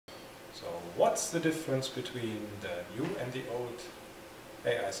So what's the difference between the new and the old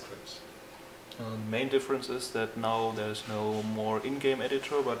AI scripts? The main difference is that now there's no more in-game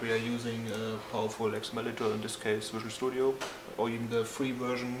editor, but we are using a powerful XML editor, in this case Visual Studio, or even the free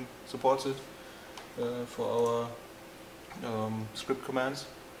version supports it for our script commands,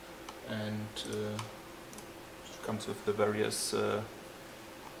 and it comes with the various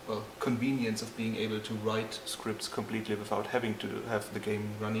convenience of being able to write scripts completely without having to have the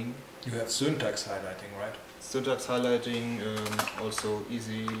game running. You have syntax highlighting, right? Syntax highlighting, also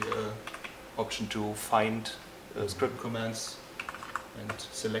easy option to find script commands and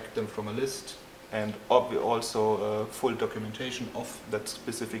select them from a list, and also full documentation of that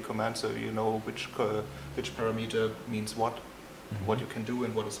specific command, so you know which parameter means what, what you can do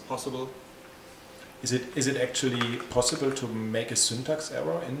and what is possible. Is it actually possible to make a syntax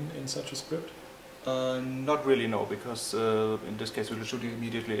error in such a script? Not really, no, because in this case Visual Studio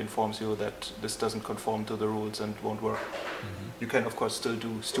immediately informs you that this doesn't conform to the rules and won't work. You can of course still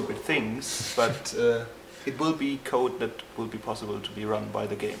do stupid things, but it will be code that will be possible to be run by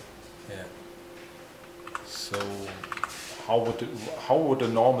the game. Yeah. So how would a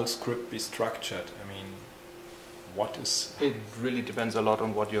normal script be structured? I mean, what is... It really depends a lot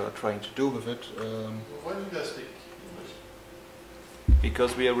on what you are trying to do with it. Why do you guys speak English?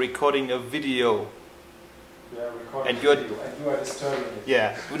 Because we are recording a video. We are recording and a video and you are disturbing it.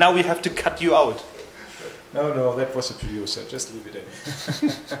 Yeah, now we have to cut you out. No, that was a producer, just leave it in.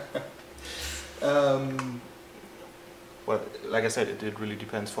 Well, like I said, it really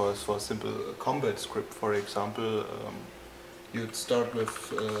depends. For a simple combat script, for example, you'd start with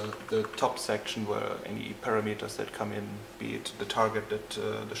the top section where any parameters that come in, be it the target that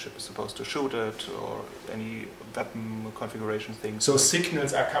the ship is supposed to shoot at, or any weapon configuration things. So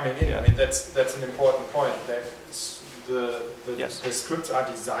signals are coming in. Yeah. I mean, that's an important point. That the scripts are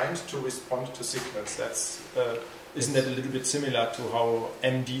designed to respond to signals. That's isn't that a little bit similar to how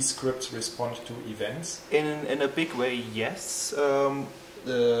MD scripts respond to events? In a big way, yes. All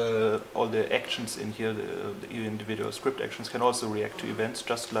the actions in here, the individual script actions, can also react to events,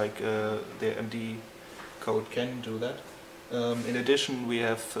 just like the MD code can do that. In addition, we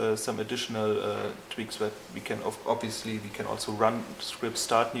have some additional tweaks that we can obviously we can also run scripts,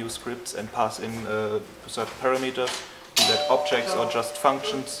 start new scripts, and pass in certain parameters, be that objects or just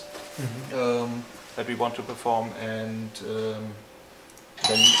functions that we want to perform, and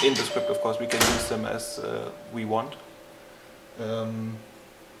then in the script, of course, we can use them as we want.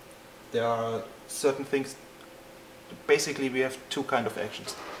 There are certain things. Basically, we have two kinds of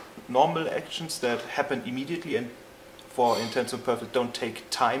actions: normal actions that happen immediately and, for intents and purposes, don't take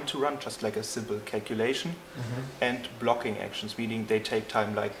time to run, just like a simple calculation, and blocking actions, meaning they take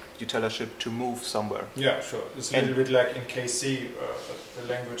time, like you tell a ship to move somewhere. Yeah, sure. It's a little bit like in KC, the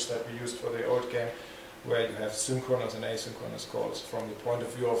language that we used for the old game, where you have synchronous and asynchronous calls. From the point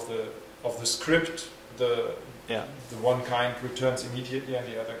of view of the script, the one kind returns immediately and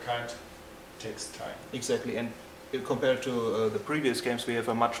the other kind takes time. Exactly, and compared to the previous games, we have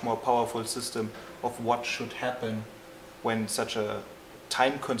a much more powerful system of what should happen when such a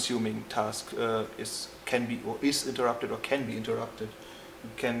time-consuming task is interrupted or can be interrupted. You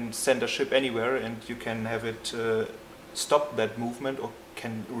can send a ship anywhere and you can have it stop that movement, or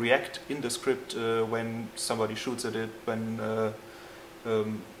can react in the script when somebody shoots at it, when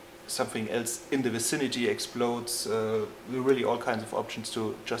something else in the vicinity explodes. Really all kinds of options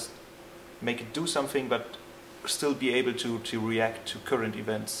to just make it do something, but still be able to react to current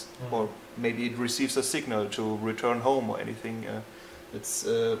events. Or maybe it receives a signal to return home or anything. It's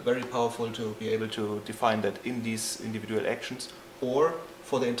very powerful to be able to define that in these individual actions, or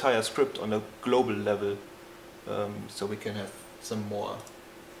for the entire script on a global level, so we can have some more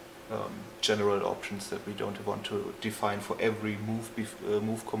general options that we don't want to define for every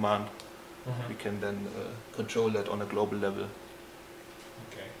move command. We can then control that on a global level.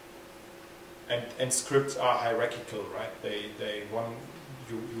 Okay. And scripts are hierarchical, right? They want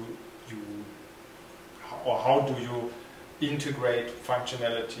how do you integrate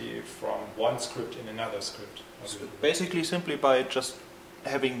functionality from one script in another script? Basically, simply by just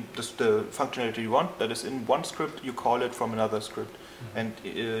having the functionality you want that is in one script, you call it from another script. And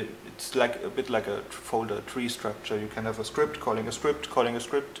it's like a bit like a folder tree structure. You can have a script calling a script calling a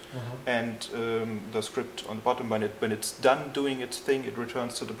script, and the script on the bottom, when it's done doing its thing, it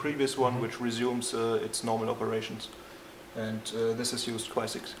returns to the previous one, which resumes its normal operations. And this is used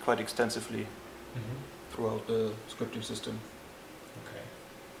quite extensively throughout the scripting system.